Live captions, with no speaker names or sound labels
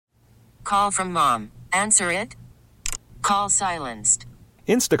Call from mom. Answer it. Call silenced.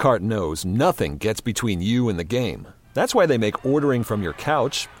 Instacart knows nothing gets between you and the game. That's why they make ordering from your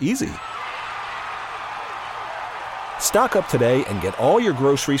couch easy. Stock up today and get all your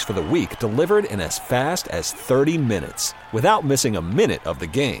groceries for the week delivered in as fast as 30 minutes without missing a minute of the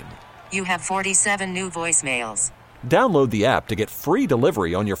game. You have 47 new voicemails. Download the app to get free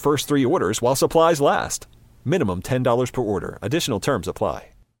delivery on your first 3 orders while supplies last. Minimum $10 per order. Additional terms apply.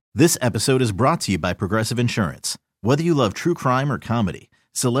 This episode is brought to you by Progressive Insurance. Whether you love true crime or comedy,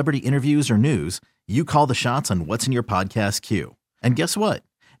 celebrity interviews or news, you call the shots on what's in your podcast queue. And guess what?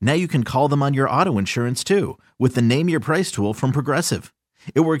 Now you can call them on your auto insurance too with the Name Your Price tool from Progressive.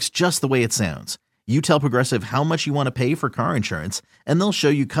 It works just the way it sounds. You tell Progressive how much you want to pay for car insurance, and they'll show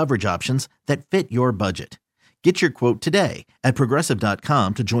you coverage options that fit your budget. Get your quote today at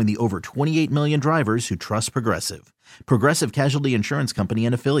Progressive.com to join the over 28 million drivers who trust Progressive. Progressive Casualty Insurance Company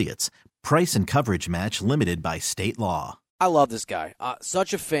and Affiliates. Price and coverage match limited by state law. I love this guy.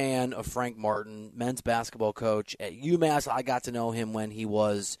 Such a fan of Frank Martin, men's basketball coach at UMass. I got to know him when he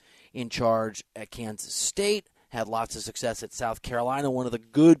was in charge at Kansas State, had lots of success at South Carolina, one of the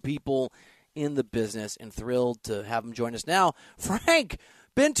good people in the business, and thrilled to have him join us now. Frank,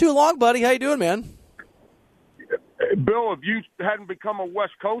 been too long, buddy. How you doing, man? Bill, if you hadn't become a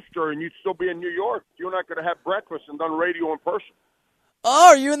West Coaster and you'd still be in New York, you and I could have had breakfast and done radio in person. Oh,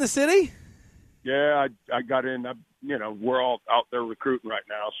 are you in the city? Yeah, I got in. We're all out there recruiting right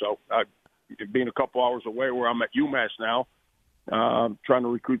now. So being a couple hours away where I'm at UMass now, trying to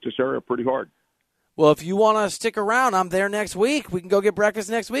recruit this area pretty hard. Well, if you want to stick around, I'm there next week. We can go get breakfast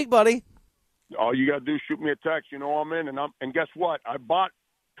next week, buddy. All you got to do is shoot me a text. You know I'm in. And guess what? I bought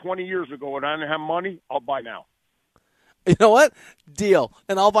 20 years ago and I didn't have money. I'll buy now. You know what? Deal.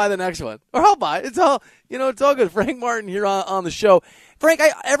 And I'll buy the next one. Or I'll buy. It's all good. Frank Martin here on the show. Frank,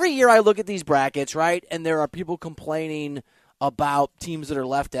 every year I look at these brackets, right? And there are people complaining about teams that are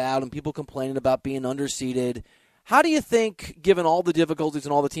left out and people complaining about being underseeded. How do you think, given all the difficulties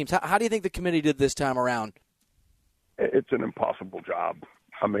and all the teams, how do you think the committee did this time around? It's an impossible job.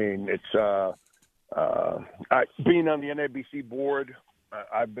 I mean, it's being on the NABC board,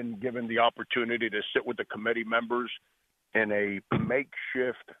 I've been given the opportunity to sit with the committee members in a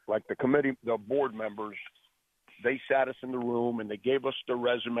makeshift, like the board members, they sat us in the room and they gave us the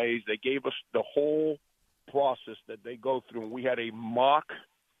resumes. They gave us the whole process that they go through. And we had a mock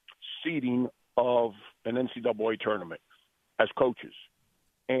seating of an NCAA tournament as coaches.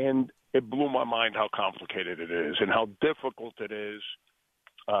 And it blew my mind how complicated it is and how difficult it is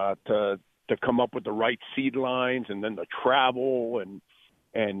to come up with the right seed lines and then the travel and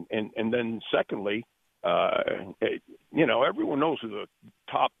then secondly, everyone knows who the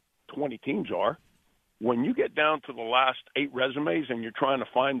top 20 teams are. When you get down to the last 8 resumes and you're trying to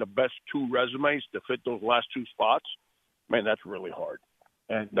find the best 2 resumes to fit those last 2 spots, man, that's really hard.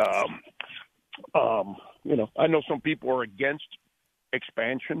 And, I know some people are against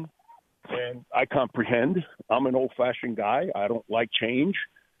expansion, and I comprehend. I'm an old-fashioned guy. I don't like change.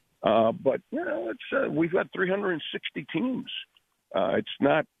 But, we've got 360 teams.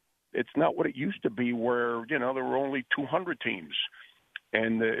 It's not what it used to be where, there were only 200 teams.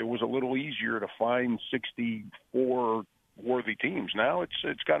 And it was a little easier to find 64 worthy teams. Now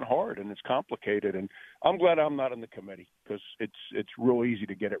it's gotten hard and it's complicated. And I'm glad I'm not in the committee because it's real easy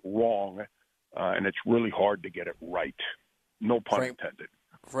to get it wrong, and it's really hard to get it right. No pun intended.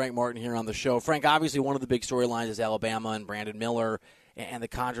 Frank Martin here on the show. Frank, obviously one of the big storylines is Alabama and Brandon Miller and the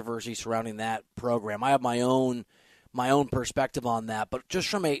controversy surrounding that program. I have my own perspective on that, but just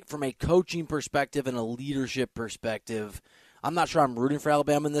from a coaching perspective and a leadership perspective, I'm not sure I'm rooting for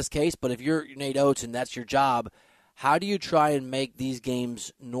Alabama in this case, but if you're Nate Oates and that's your job, how do you try and make these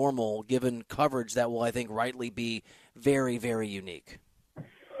games normal given coverage that will, I think, rightly be very, very unique?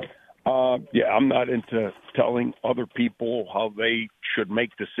 I'm not into telling other people how they should make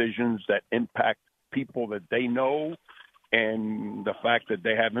decisions that impact people that they know and the fact that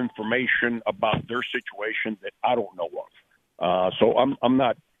they have information about their situation that I don't know of. So I'm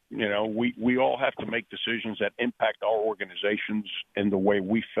not, we all have to make decisions that impact our organizations in the way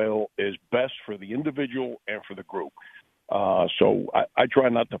we feel is best for the individual and for the group. So I try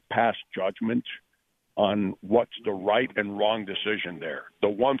not to pass judgment on what's the right and wrong decision there. The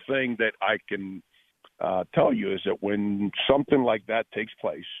one thing that I can tell you is that when something like that takes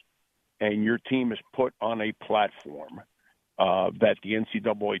place and your team is put on a platform that the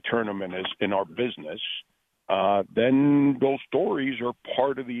NCAA tournament is in our business, then those stories are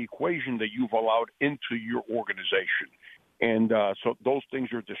part of the equation that you've allowed into your organization. And so those things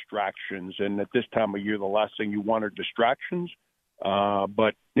are distractions. And at this time of year, the last thing you want are distractions.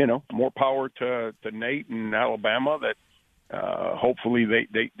 But, more power to Nate and Alabama that hopefully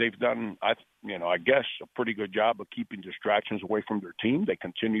they've done, I guess, a pretty good job of keeping distractions away from their team. They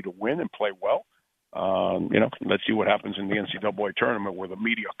continue to win and play well. Let's see what happens in the NCAA tournament where the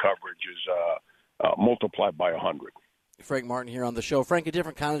media coverage is multiplied by 100. Frank Martin here on the show. Frank, a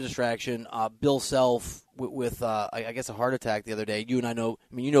different kind of distraction. Bill Self with I guess, a heart attack the other day. You and I know,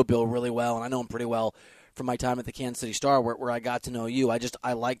 you know Bill really well, and I know him pretty well from my time at the Kansas City Star where I got to know you. I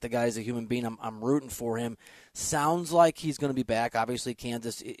like the guy as a human being. I'm rooting for him. Sounds like he's going to be back. Obviously,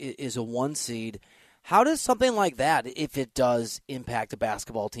 Kansas is a 1 seed. How does something like that, if it does, impact a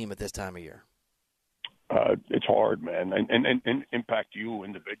basketball team at this time of year? It's hard, man, and impact you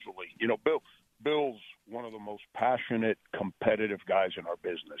individually. Bill's one of the most passionate, competitive guys in our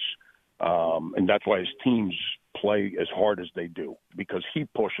business, and that's why his teams play as hard as they do, because he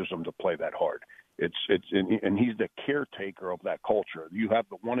pushes them to play that hard. And he's the caretaker of that culture. You have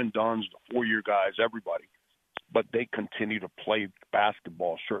the one and dones, the 4-year guys, everybody, but they continue to play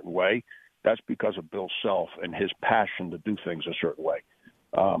basketball a certain way. That's because of Bill Self and his passion to do things a certain way.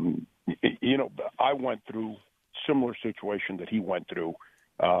 I went through similar situation that he went through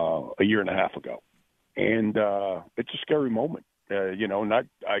a year and a half ago, and it's a scary moment. I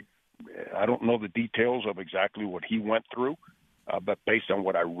don't know the details of exactly what he went through. But based on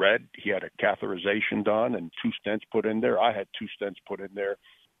what I read, he had a catheterization done and 2 stents put in there. I had 2 stents put in there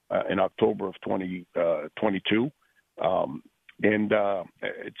in October of 2022. And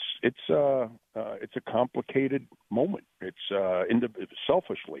it's a complicated moment. It's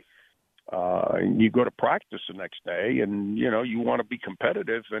selfishly. You go to practice the next day, and you want to be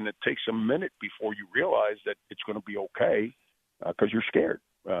competitive, and it takes a minute before you realize that it's going to be okay because you're scared.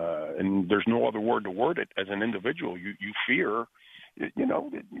 And there's no other word to word it. As an individual, you fear. You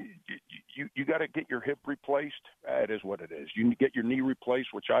got to get your hip replaced. It is what it is. You get your knee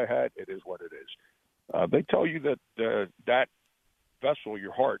replaced, which I had. It is what it is. They tell you that that vessel,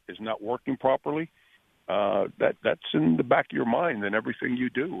 your heart, is not working properly. That's in the back of your mind and everything you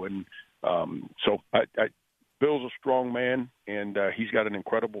do. And so Bill's a strong man, and he's got an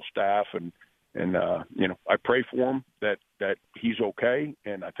incredible staff. And I pray for him that he's okay,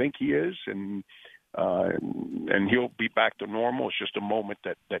 and I think he is, and he'll be back to normal. It's just a moment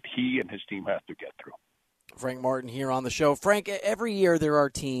that he and his team have to get through. Frank Martin here on the show. Frank, every year there are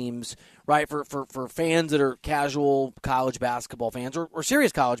teams, right, for fans that are casual college basketball fans or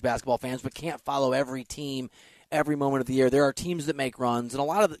serious college basketball fans but can't follow every team every moment of the year. There are teams that make runs, and a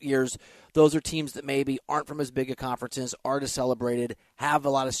lot of the years those are teams that maybe aren't from as big a conferences, aren't as celebrated, have a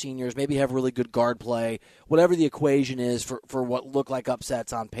lot of seniors, maybe have really good guard play, whatever the equation is for what look like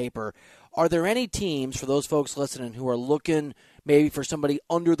upsets on paper. Are there any teams, for those folks listening, who are looking maybe for somebody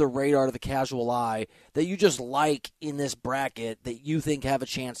under the radar to the casual eye that you just like in this bracket that you think have a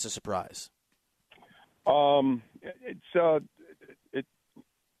chance to surprise? It's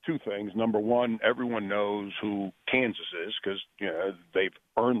two things. Number one, everyone knows who Kansas is because they've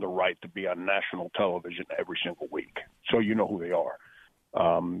earned the right to be on national television every single week, so you know who they are.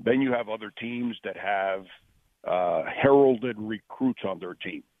 Then you have other teams that have heralded recruits on their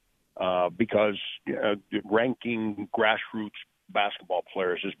team because ranking grassroots basketball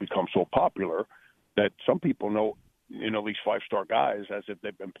players has become so popular that some people know at least five-star guys as if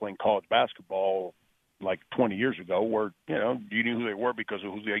they've been playing college basketball like 20 years ago, where you knew who they were because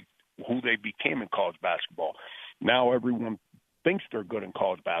of who they became in college basketball. Now everyone thinks they're good in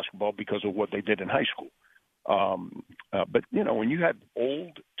college basketball because of what they did in high school. But when you have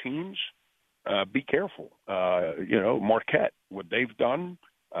old teams, be careful. Marquette, what they've done,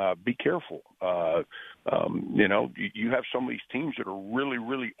 be careful. You have some of these teams that are really,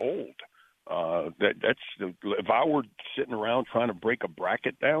 really old. If I were sitting around trying to break a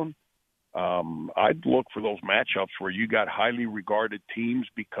bracket down, I'd look for those matchups where you got highly regarded teams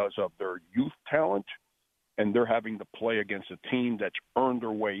because of their youth talent, and they're having to play against a team that's earned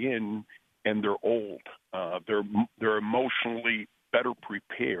their way in, and they're old. They're emotionally better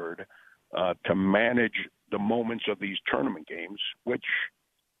prepared to manage the moments of these tournament games, which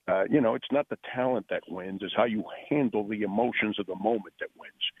it's not the talent that wins; it's how you handle the emotions of the moment that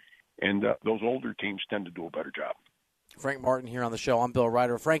wins. And those older teams tend to do a better job. Frank Martin here on the show. I'm Bill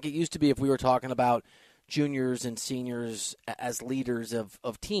Ryder. Frank, it used to be if we were talking about juniors and seniors as leaders of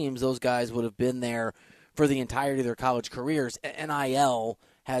teams, those guys would have been there for the entirety of their college careers. NIL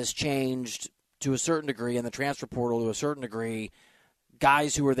has changed to a certain degree, and the transfer portal to a certain degree.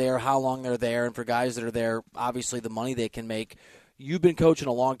 Guys who are there, how long they're there, and for guys that are there, obviously the money they can make. You've been coaching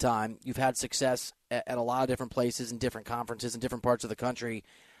a long time. You've had success at a lot of different places in different conferences in different parts of the country.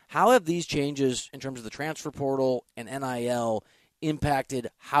 How have these changes in terms of the transfer portal and NIL impacted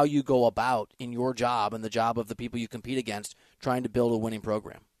how you go about in your job and the job of the people you compete against trying to build a winning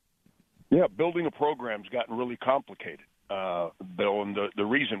program? Yeah, building a program's gotten really complicated, Bill, and the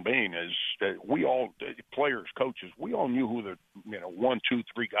reason being is that we all, players, coaches, we all knew who the 1, 2,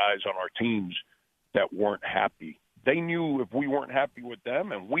 3 guys on our teams that weren't happy. They knew if we weren't happy with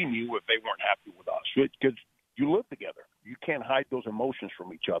them, and we knew if they weren't happy with us, because you live together. You can't hide those emotions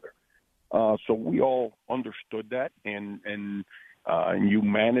from each other. So we all understood that, and you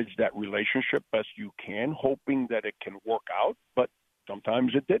manage that relationship best you can, hoping that it can work out, but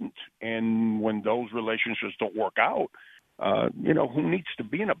sometimes it didn't. And when those relationships don't work out, who needs to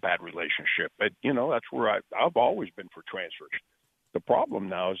be in a bad relationship? But, that's where I've always been for transfers. The problem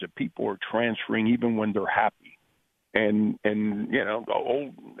now is that people are transferring even when they're happy. And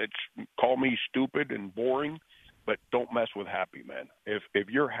call me stupid and boring, but don't mess with happy, man. If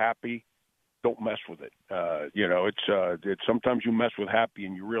you're happy, don't mess with it. It's sometimes you mess with happy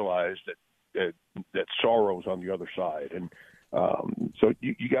and you realize that sorrow's on the other side. And so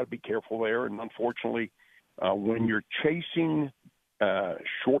you got to be careful there. And unfortunately, when you're chasing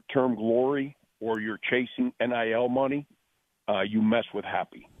short-term glory or you're chasing NIL money, you mess with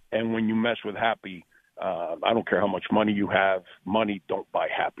happy. And when you mess with happy, I don't care how much money you have, money don't buy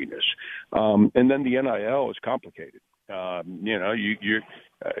happiness. And then the NIL is complicated.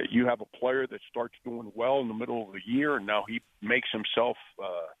 You have a player that starts doing well in the middle of the year, and now he makes himself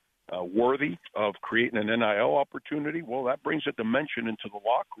worthy of creating an NIL opportunity. Well, that brings a dimension into the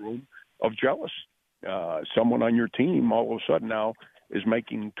locker room of jealous. Someone on your team all of a sudden now is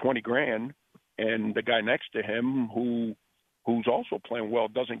making $20,000, and the guy next to him who's also playing well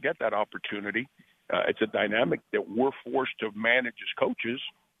doesn't get that opportunity. It's a dynamic that we're forced to manage as coaches,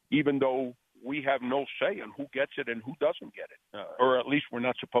 even though we have no say in who gets it and who doesn't get it, or at least we're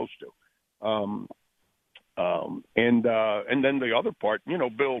not supposed to. And then the other part,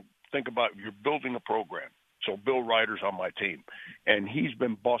 Bill, think about you're building a program. So Bill Ryder's on my team, and he's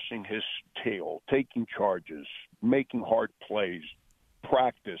been busting his tail, taking charges, making hard plays,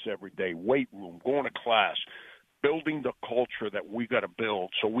 practice every day, weight room, going to class, building the culture that we got to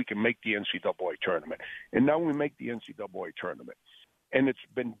build so we can make the NCAA tournament. And now we make the NCAA tournament. And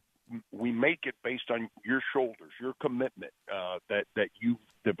we make it based on your shoulders, your commitment that you've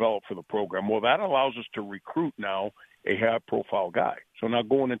developed for the program. Well, that allows us to recruit now a high-profile guy. So now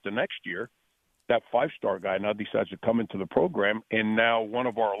going into next year, that 5-star guy now decides to come into the program, and now one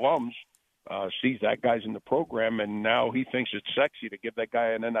of our alums sees that guy's in the program, and now he thinks it's sexy to give that guy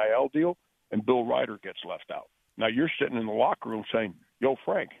an NIL deal, and Bill Ryder gets left out. Now you're sitting in the locker room saying, yo,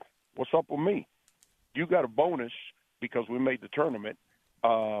 Frank, what's up with me? You got a bonus because we made the tournament.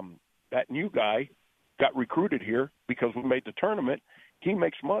 That new guy got recruited here because we made the tournament. He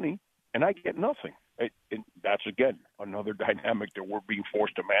makes money, and I get nothing. That's, again, another dynamic that we're being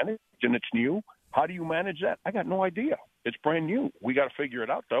forced to manage, and it's new. How do you manage that? I got no idea. It's brand new. We got to figure it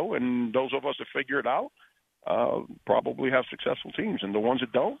out, though, and those of us that figure it out probably have successful teams, and the ones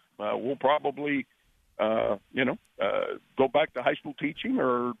that don't, will probably go back to high school teaching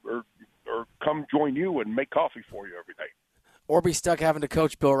or come join you and make coffee for you every day. Or be stuck having to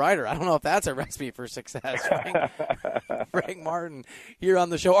coach Bill Ryder. I don't know if that's a recipe for success. Frank Martin here on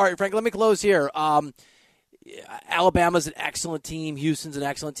the show. All right, Frank, let me close here. Alabama's an excellent team. Houston's an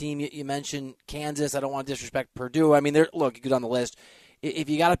excellent team. You mentioned Kansas. I don't want to disrespect Purdue. I mean, look, you get on the list. If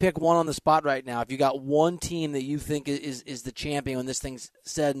you got to pick one on the spot right now, if you got one team that you think is the champion when this thing's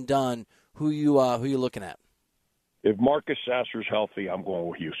said and done, who you looking at? If Marcus Sasser's healthy, I'm going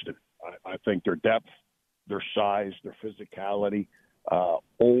with Houston. I think their depth, their size, their physicality,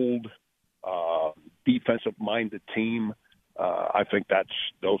 old, defensive-minded team. I think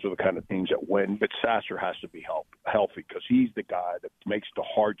those are the kind of teams that win. But Sasser has to be healthy because he's the guy that makes the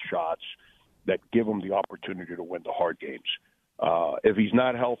hard shots that give him the opportunity to win the hard games. If he's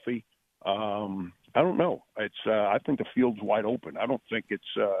not healthy, I don't know. I think the field's wide open. I don't think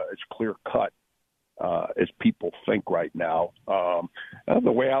it's clear cut as people think right now.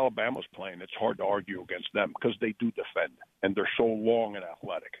 The way Alabama's playing, it's hard to argue against them because they do defend and they're so long and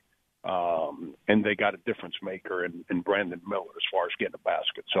athletic. And they got a difference maker in Brandon Miller as far as getting a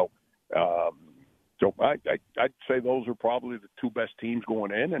basket. So I'd say those are probably the two best teams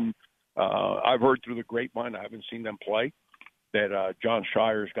going in. And I've heard through the grapevine, I haven't seen them play, that John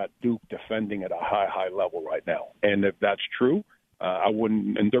Shire's got Duke defending at a high level right now. And if that's true, I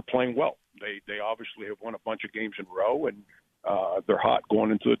wouldn't – and they're playing well. They obviously have won a bunch of games in a row, and they're hot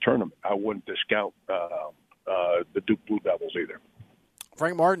going into the tournament. I wouldn't discount the Duke Blue Devils either.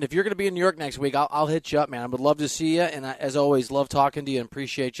 Frank Martin, if you're going to be in New York next week, I'll hit you up, man. I would love to see you, and as always, love talking to you and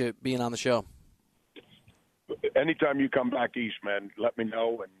appreciate you being on the show. anytime you come back east, man, let me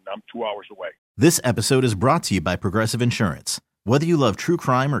know, and I'm 2 hours away. This episode is brought to you by Progressive Insurance. Whether you love true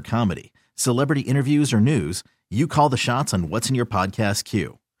crime or comedy, celebrity interviews or news, you call the shots on what's in your podcast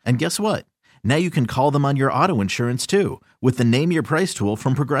queue. And guess what? Now you can call them on your auto insurance too with the Name Your Price tool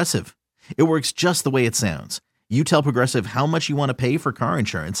from Progressive. It works just the way it sounds. You tell Progressive how much you want to pay for car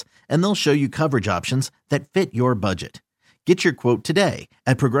insurance, and they'll show you coverage options that fit your budget. Get your quote today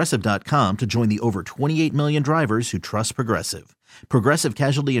at Progressive.com to join the over 28 million drivers who trust Progressive. Progressive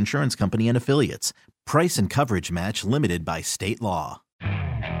Casualty Insurance Company and Affiliates. Price and coverage match limited by state law.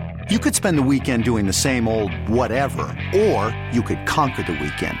 You could spend the weekend doing the same old whatever, or you could conquer the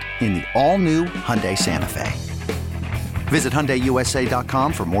weekend in the all-new Hyundai Santa Fe. Visit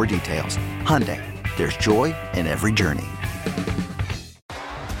HyundaiUSA.com for more details. Hyundai, there's joy in every journey.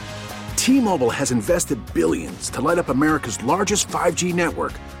 T-Mobile has invested billions to light up America's largest 5G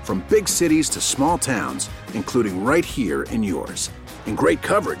network, from big cities to small towns, including right here in yours. And great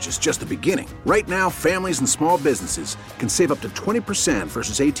coverage is just the beginning. Right now, families and small businesses can save up to 20%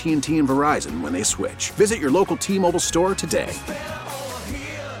 versus AT&T and Verizon when they switch. Visit your local T-Mobile store today.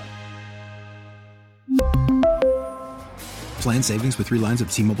 Plan savings with 3 lines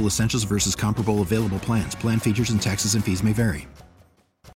of T-Mobile Essentials versus comparable available plans. Plan features and taxes and fees may vary.